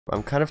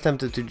I'm kind of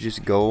tempted to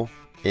just go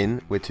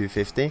in with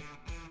 250.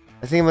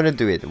 I think I'm gonna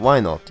do it.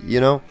 Why not?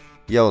 You know?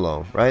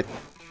 YOLO, right?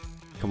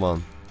 Come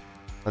on.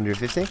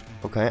 150?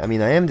 Okay, I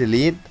mean I am the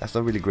lead. That's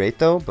not really great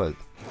though, but...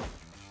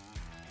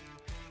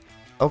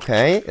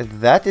 Okay,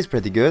 that is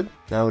pretty good.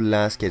 Now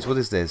last case, what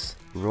is this?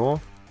 Raw?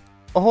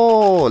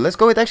 Oh, let's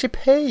go, it actually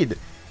paid!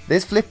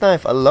 This flip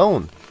knife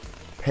alone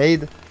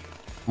paid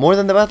more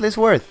than the battle is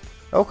worth.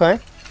 Okay,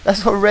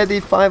 that's already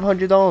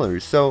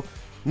 $500. So,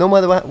 no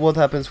matter what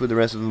happens with the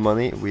rest of the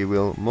money, we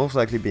will most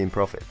likely be in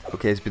profit.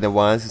 Okay, it's been a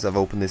while since I've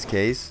opened this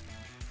case.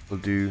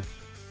 We'll do...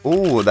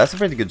 Oh, that's a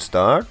pretty good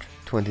start.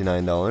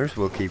 $29,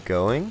 we'll keep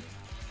going.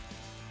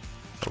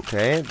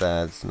 Okay,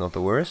 that's not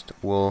the worst.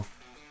 We'll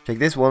check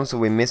this one, so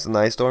we missed an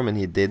ice storm and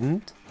he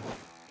didn't.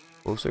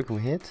 Closer, can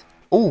we hit?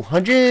 Oh,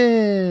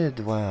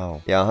 100!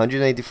 Wow. Yeah,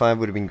 185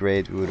 would have been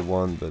great, we would have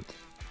won, but...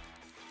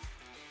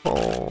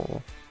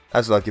 Oh,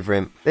 that's lucky for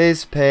him.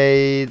 This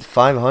paid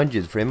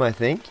 500 for him, I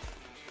think.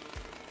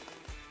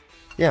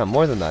 Yeah,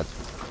 more than that.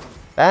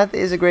 That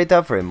is a great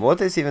top for him. What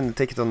is even the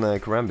ticket on the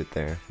Karambit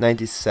there?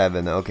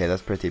 97. Okay,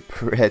 that's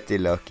pretty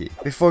lucky.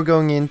 Before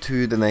going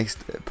into the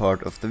next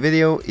part of the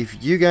video,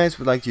 if you guys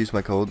would like to use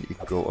my code, you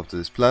can go up to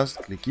this plus,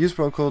 click use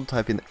pro code,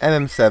 type in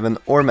MM7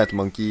 or Metal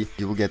Monkey.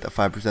 You will get a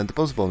 5%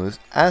 deposit bonus,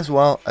 as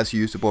well as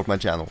you support my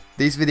channel.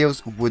 These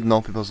videos would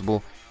not be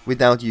possible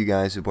without you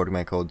guys supporting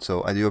my code,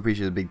 so I do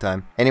appreciate it big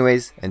time.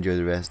 Anyways, enjoy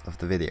the rest of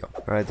the video.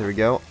 Alright, there we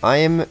go. I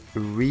am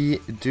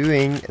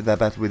redoing that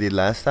battle we did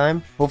last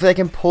time. Hopefully I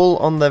can pull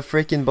on the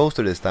freaking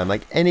boaster this time,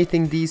 like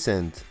anything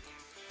decent.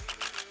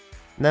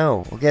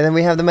 No. Okay, then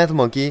we have the Metal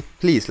Monkey.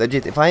 Please,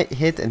 legit, if I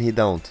hit and he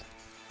don't.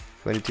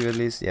 22 at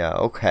least? Yeah,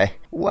 okay.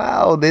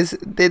 Wow, this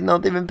did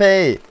not even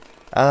pay.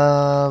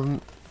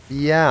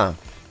 Yeah.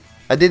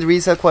 I did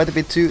resell quite a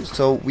bit too,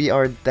 so we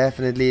are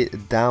definitely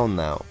down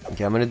now.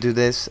 Okay, I'm gonna do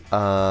this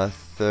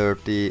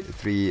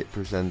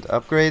 33%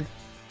 upgrade.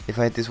 If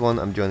I hit this one,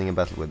 I'm joining a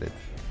battle with it.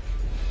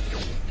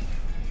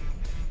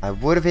 I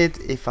would have hit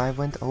if I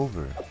went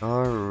over.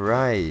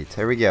 Alright,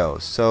 here we go.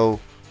 So,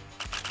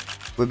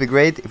 would be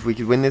great if we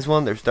could win this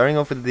one. They're starting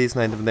off with this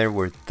 9 of there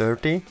worth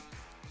 30.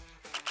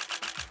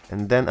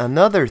 And then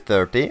another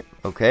 30.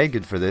 Okay,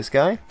 good for this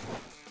guy.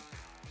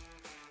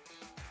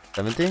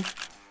 70.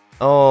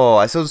 Oh,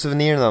 I saw the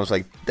souvenir and I was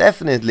like,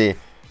 definitely,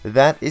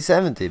 that is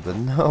 70, but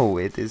no,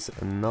 it is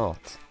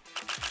not.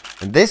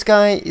 And this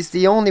guy is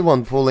the only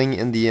one pulling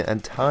in the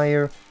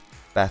entire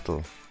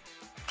battle.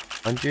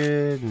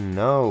 100,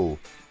 no.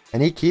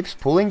 And he keeps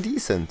pulling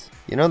decent.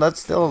 You know,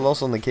 that's still a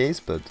loss on the case,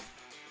 but...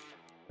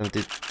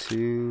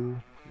 72,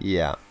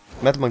 yeah.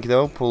 Metal Monkey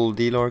though, pull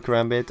D-Lore,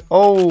 Karambit.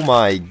 Oh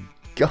my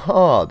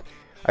god!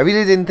 I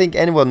really didn't think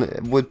anyone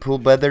would pull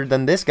better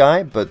than this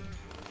guy, but...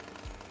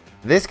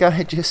 This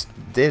guy just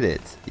did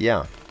it,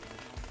 yeah.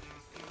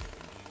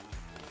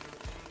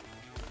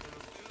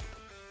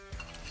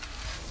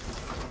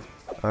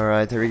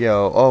 Alright, here we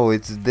go. Oh,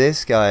 it's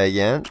this guy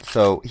again.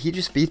 So, he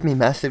just beat me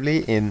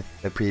massively in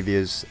the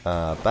previous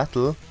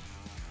battle.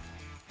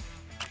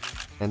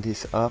 And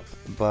he's up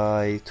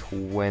by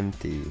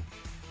 20.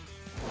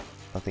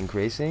 Nothing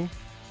crazy.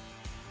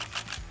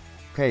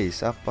 Okay,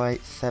 he's up by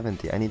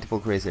 70. I need to pull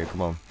crazier,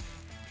 come on.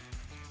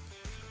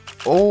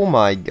 Oh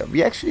my god,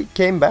 we actually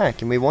came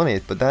back and we won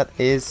it, but that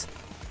is...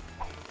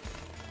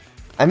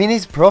 I mean,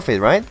 it's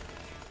profit, right?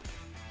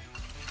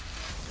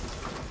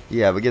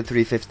 Yeah, we get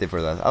 350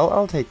 for that.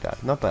 I'll take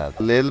that, not bad.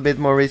 A little bit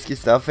more risky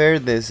stuff here.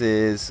 This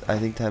is, I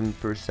think,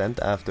 10%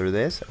 after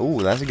this.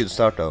 Oh, that's a good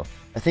start though.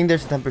 I think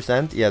there's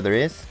 10%, yeah, there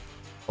is.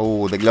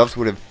 Oh, the gloves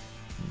would have...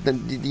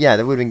 Yeah,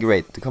 that would have been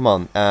great. Come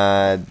on,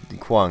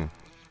 KUANG.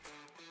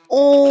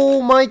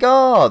 Oh my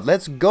god,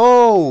 let's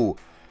go!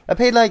 I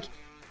paid like...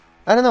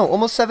 I don't know,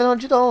 almost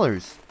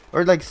 $700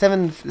 or like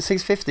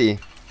 $650.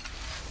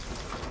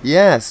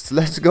 Yes,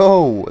 let's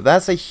go.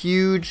 That's a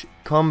huge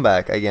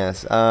comeback, I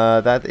guess.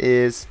 That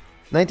is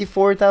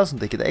 94,000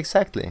 ticket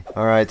exactly.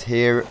 All right,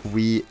 here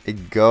we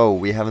go.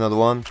 We have another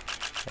one,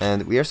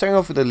 and we are starting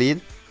off with the lead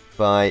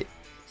by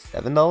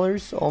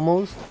 $7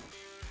 almost.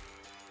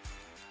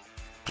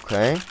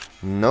 Okay,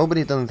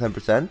 nobody done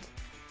 10%.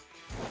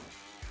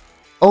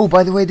 Oh,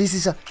 by the way, this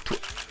is a...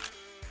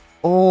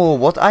 Oh,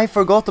 what I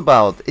forgot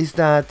about is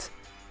that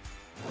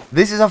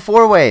this is a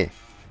 4-way.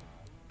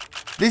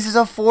 This is a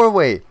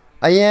 4-way.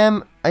 I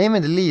am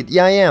in the lead.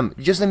 Yeah, I am.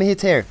 Just let me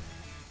hit here.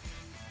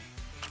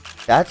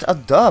 That's a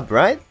dub,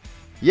 right?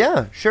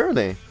 Yeah,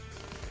 surely.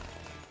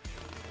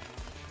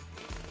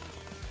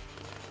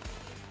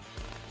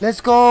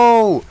 Let's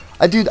go.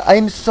 Dude,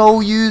 I'm so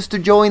used to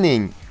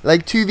joining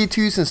like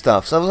 2v2s and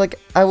stuff. So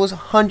I was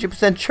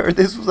 100% sure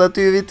this was a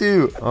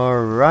 2v2.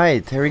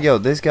 Alright, here we go.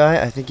 This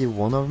guy, I think he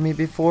won over me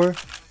before.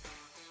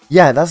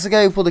 Yeah, that's the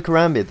guy who pulled the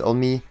Karambit on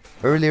me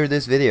earlier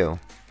this video.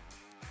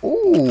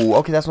 Ooh,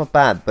 okay, that's not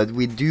bad. But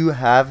we do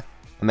have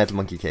a Metal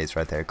Monkey case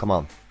right there. Come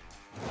on.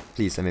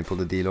 Please let me pull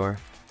the D-Lore.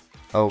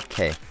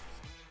 Okay.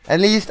 At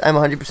least I'm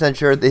 100%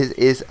 sure this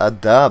is a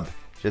dub.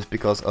 Just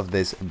because of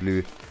this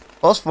blue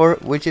phosphor,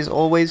 which is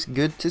always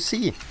good to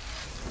see.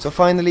 So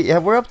finally, yeah,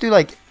 we're up to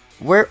like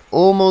we're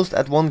almost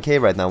at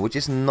 1k right now, which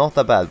is not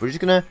that bad. We're just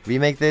gonna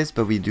remake this,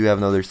 but we do have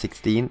another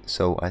 16,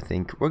 so I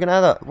think we're gonna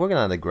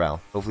add a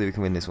growl. Hopefully we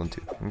can win this one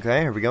too.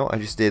 Okay, here we go. I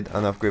just did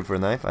an upgrade for a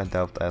knife. I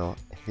doubt I'll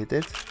hit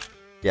it.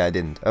 Yeah, I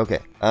didn't. Okay.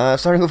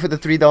 Starting off with the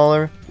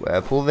 $3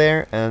 pull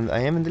there, and I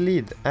am in the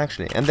lead,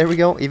 actually. And there we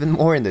go, even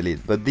more in the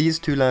lead. But these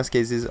two last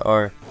cases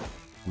are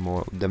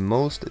the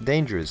most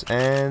dangerous.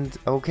 And,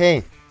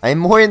 okay. I'm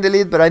more in the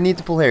lead, but I need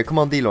to pull here. Come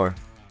on, D-Lore.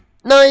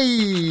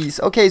 Nice!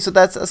 Okay, so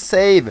that's a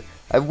save.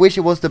 I wish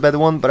it was the better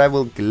one, but I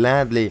will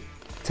gladly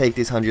take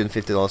this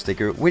 $150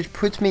 sticker, which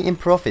puts me in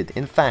profit,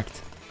 in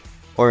fact.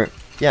 Or,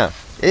 yeah,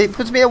 it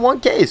puts me at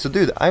 1k, so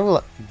dude, I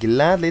will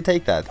gladly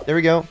take that. There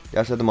we go,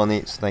 guys had the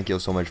money, so thank you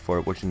so much for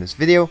watching this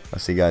video. I'll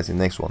see you guys in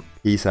the next one.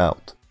 Peace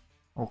out.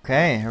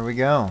 Okay, here we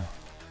go.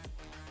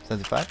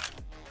 75.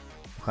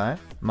 Okay,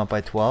 I'm up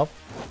by 12.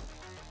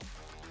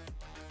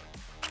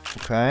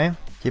 Okay,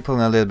 keep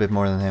pulling a little bit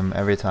more than him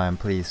every time,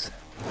 please.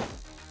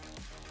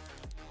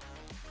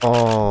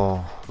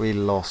 Oh, we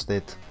lost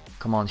it.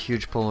 Come on,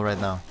 huge pull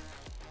right now.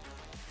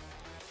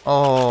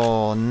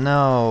 Oh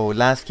no,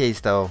 last case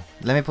though.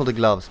 Let me pull the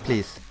gloves,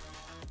 please.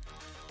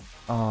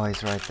 Oh,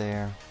 he's right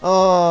there.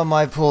 Oh,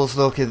 my pulls,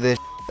 look at this.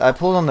 I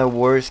pulled on the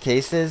worst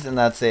cases and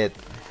that's it.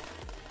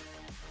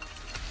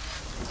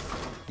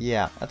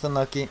 Yeah, that's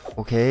unlucky.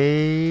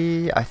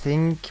 Okay, I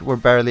think we're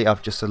barely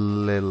up just a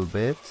little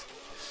bit.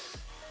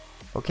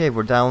 Okay,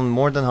 we're down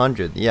more than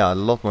 100. Yeah, a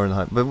lot more than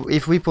 100. But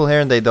if we pull here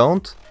and they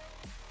don't.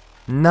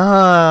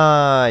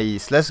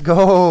 Nice, let's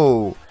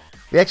go.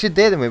 We actually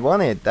did and we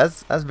won it.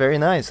 That's very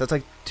nice. That's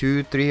like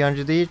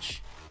 300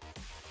 each.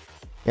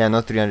 Yeah,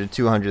 not 300,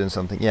 200 and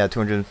something. Yeah,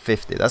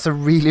 250. That's a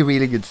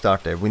really good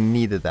start there. We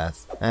needed that.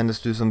 And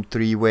let's do some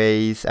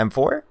 3-ways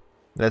M4.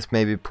 Let's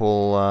maybe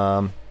pull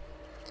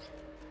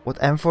what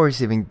M4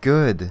 is even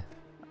good?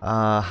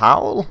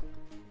 Howl,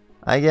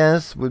 I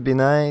guess, would be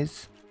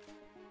nice.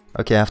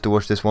 Okay, I have to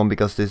watch this one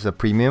because this is a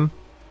premium.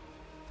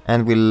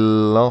 And we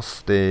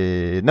lost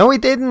it. No, we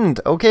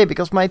didn't! Okay,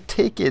 because my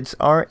tickets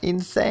are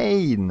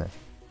insane.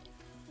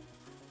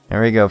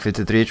 There we go,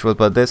 53 each. What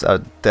about this? I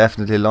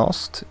definitely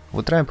lost.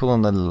 What did I pull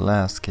on the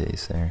last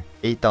case there?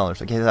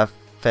 $8. Okay, so I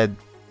fed...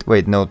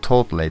 Wait, no,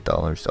 total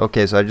 $8.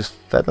 Okay, so I just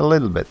fed a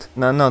little bit.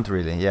 No, not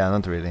really. Yeah,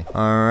 not really.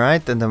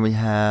 Alright, and then we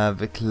have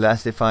a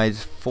classified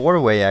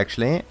 4-way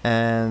actually.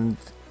 And...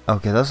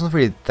 okay, that's not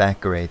really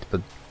that great,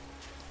 but...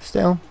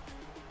 still.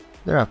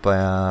 They're up by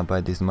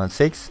a decent amount.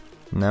 6?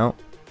 No.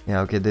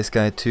 Yeah, okay, this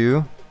guy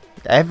too.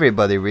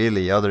 Everybody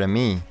really, other than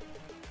me.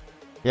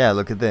 Yeah,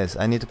 look at this.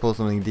 I need to pull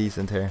something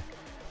decent here.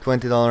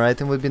 $20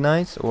 item would be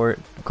nice. Or,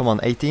 come on,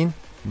 18?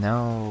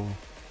 No.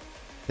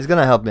 It's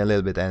gonna help me a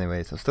little bit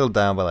anyways. I'm still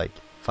down by like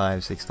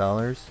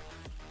 $5-6.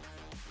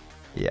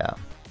 Yeah.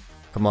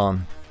 Come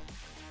on.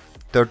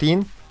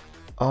 13?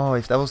 Oh,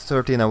 if that was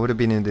 13, I would have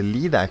been in the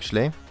lead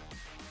actually.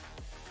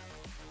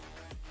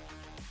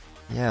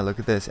 Yeah, look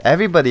at this.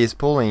 Everybody is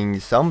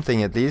pulling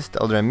something at least,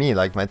 other than me.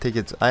 Like my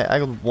tickets, I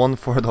got one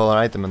 $4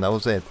 item and that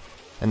was it.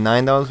 And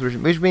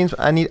 $9, which means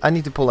I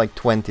need to pull like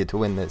 20 to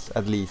win this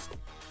at least.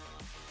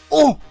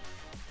 Oh,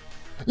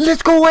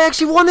 let's go! I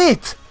actually won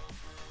it.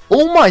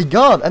 Oh my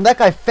god! And that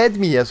guy fed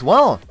me as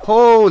well.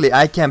 Holy!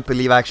 I can't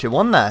believe I actually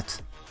won that.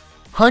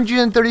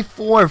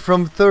 134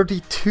 from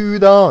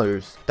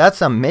 $32.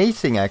 That's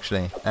amazing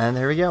actually. And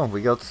here we go.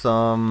 We got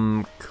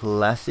some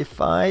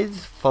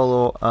classifieds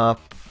followed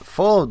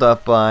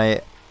up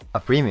by a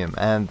premium.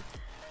 And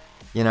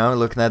you know,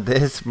 looking at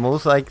this,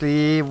 most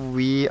likely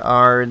we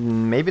are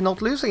maybe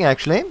not losing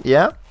actually.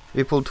 Yeah,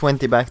 we pulled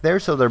 20 back there,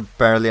 so they're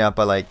barely up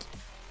by like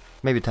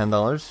maybe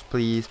 $10.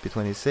 Please be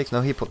 26.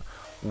 No, he pulled.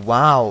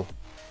 Wow,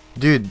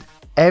 dude,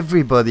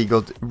 everybody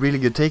got really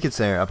good tickets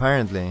there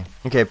apparently.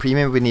 Okay,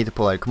 premium we need to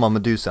pull out. Come on,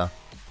 Medusa.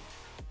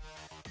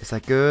 Is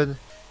that good?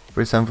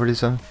 47,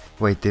 47.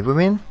 Wait, did we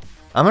win?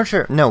 I'm not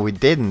sure. No, we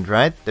didn't,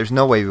 right? There's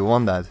no way we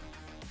won that.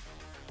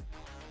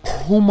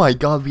 Oh my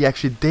god, we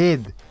actually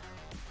did.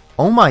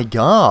 Oh my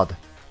god,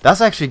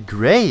 that's actually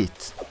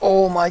great.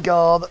 Oh my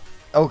god.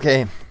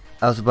 Okay,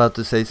 I was about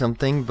to say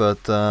something,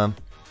 but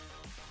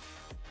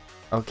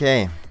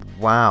okay,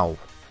 wow.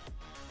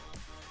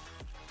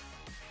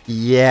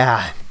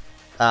 Yeah,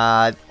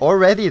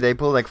 already they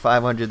pulled like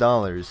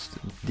 $500.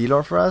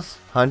 D-Lore for us,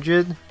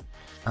 100.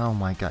 Oh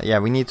my god, yeah,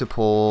 we need to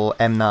pull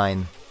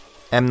M9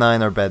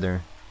 or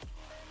better.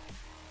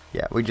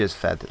 Yeah, we just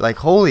fed. Like,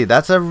 holy,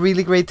 that's a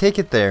really great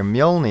ticket there.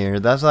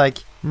 Mjolnir, that's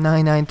like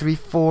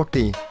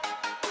 99340.